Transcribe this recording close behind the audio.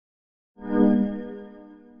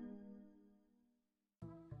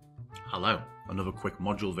Hello, another quick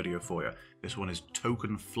module video for you. This one is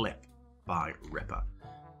Tokenflip by Ripper.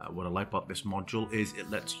 What I like about this module is it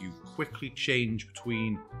lets you quickly change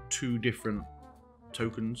between two different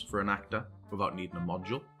tokens for an actor without needing a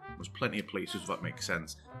module. There's plenty of places that make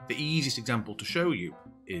sense. The easiest example to show you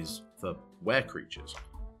is for were creatures.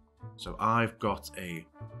 So I've got a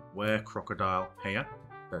were crocodile here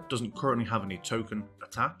that doesn't currently have any token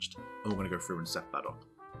attached, and we're going to go through and set that up.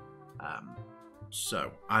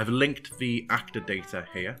 So I've linked the actor data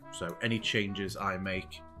here, so any changes I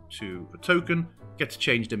make to the token gets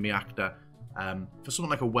changed in the actor. For something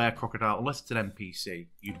like a were crocodile, unless it's an NPC,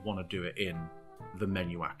 you'd want to do it in the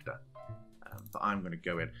menu actor. But I'm going to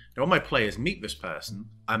go in. Now when my players meet this person,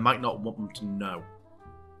 I might not want them to know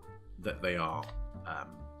that they are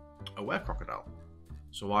a were crocodile.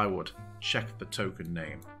 So I would check the token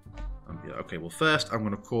name. And be like, okay, well first I'm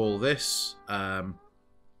going to call this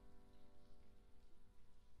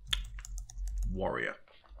warrior.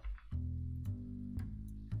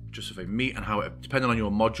 Just so they meet and how it, depending on your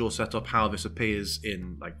module setup, how this appears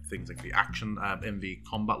in like things like the action in the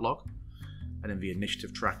combat log and in the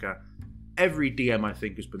initiative tracker. Every DM I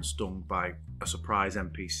think has been stung by a surprise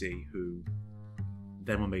NPC who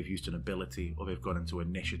then when they've used an ability or they've gone into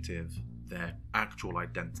initiative, their actual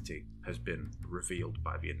identity has been revealed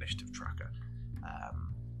by the initiative tracker.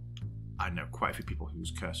 I know quite a few people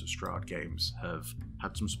whose Curse of Strahd games have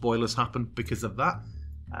had some spoilers happen because of that.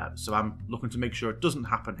 So I'm looking to make sure it doesn't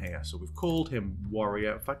happen here. So we've called him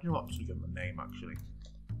Warrior. In fact, you know what? I'm just going to give him a name actually.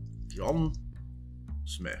 John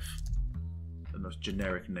Smith. The most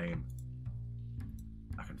generic name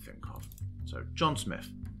I can think of. So John Smith.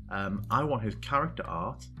 I want his character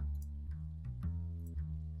art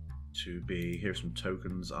to be, here's some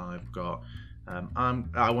tokens I've got.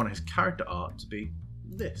 I want his character art to be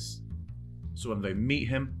this. So when they meet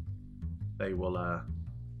him, they will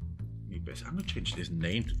meet this. I'm going to change his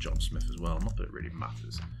name to John Smith as well, not that it really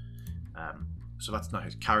matters. So that's now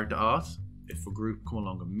his character art. If a group come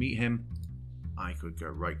along and meet him, I could go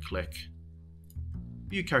right click,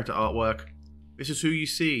 view character artwork. This is who you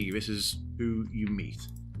see, this is who you meet.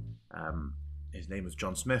 His name is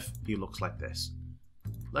John Smith, he looks like this.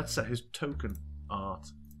 Let's set his token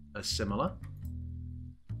art as similar.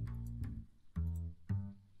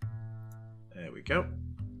 There we go.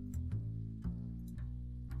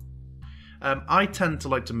 I tend to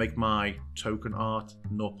like to make my token art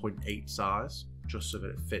 0.8 size, just so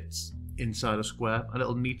that it fits inside a square a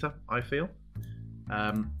little neater, I feel.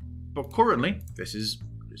 But currently, this is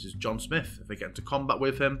John Smith. If they get into combat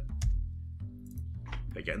with him,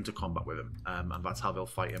 they get into combat with him, and that's how they'll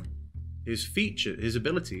fight him. His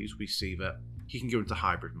abilities, we see that he can go into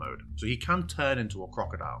hybrid mode, so he can turn into a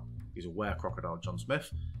crocodile. He's a were crocodile, John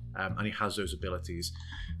Smith, and he has those abilities.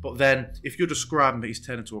 But then, if you're describing that he's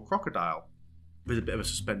turned into a crocodile, there's a bit of a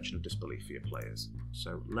suspension of disbelief for your players.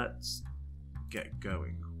 So let's get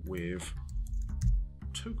going with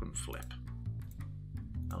Tokenflip.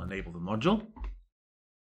 I'll enable the module.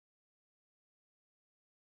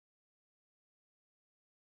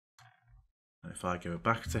 And if I go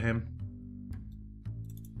back to him,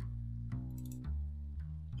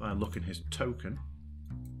 if I look in his token,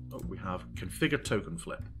 we have configure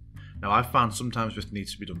Tokenflip. Now I've found sometimes this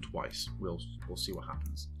needs to be done twice. We'll see what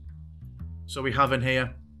happens. So we have in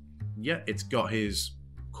here, yeah, it's got his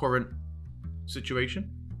current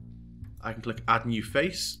situation. I can click add new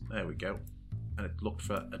face. There we go. And it looked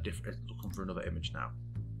for a different, it's looking for another image now.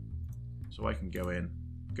 So I can go in,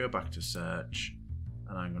 go back to search,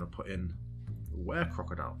 and I'm going to put in the were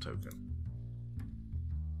crocodile token.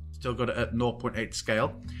 Still got it at 0.8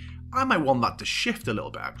 scale. I might want that to shift a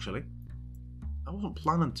little bit actually. I wasn't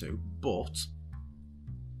planning to, but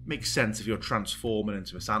makes sense if you're transforming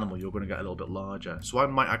into this animal, you're going to get a little bit larger. So I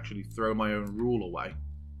might actually throw my own rule away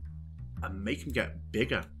and make him get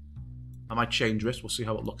bigger. I might change this, we'll see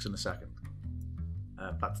how it looks in a second.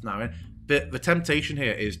 That's now in. The temptation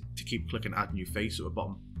here is to keep clicking add new face at the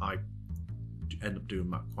bottom. I end up doing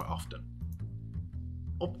that quite often.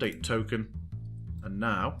 Update token, and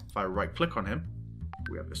now if I right click on him,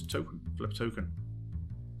 we have this token, flip token.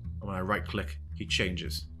 And when I right click, he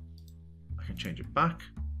changes. I can change it back,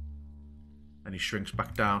 and he shrinks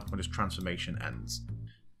back down when his transformation ends.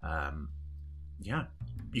 Yeah,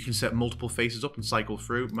 you can set multiple faces up and cycle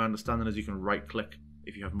through. My understanding is you can right click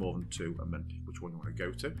if you have more than two and then pick which one you want to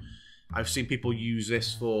go to. I've seen people use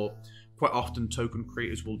this for, quite often token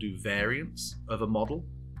creators will do variants of a model,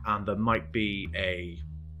 and there might be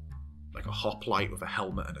like a hoplite with a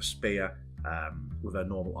helmet and a spear with their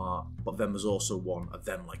normal art, but then there's also one of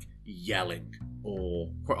them like yelling, or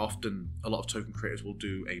quite often a lot of token creators will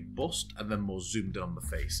do a bust and then more zoomed in on the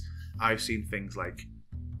face. I've seen things like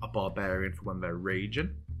a barbarian for when they're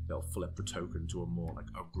raging. They'll flip the token to a more like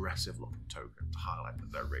aggressive looking token to highlight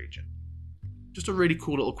that they're raging. Just a really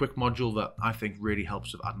cool little quick module that I think really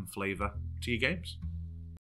helps with adding flavour to your games.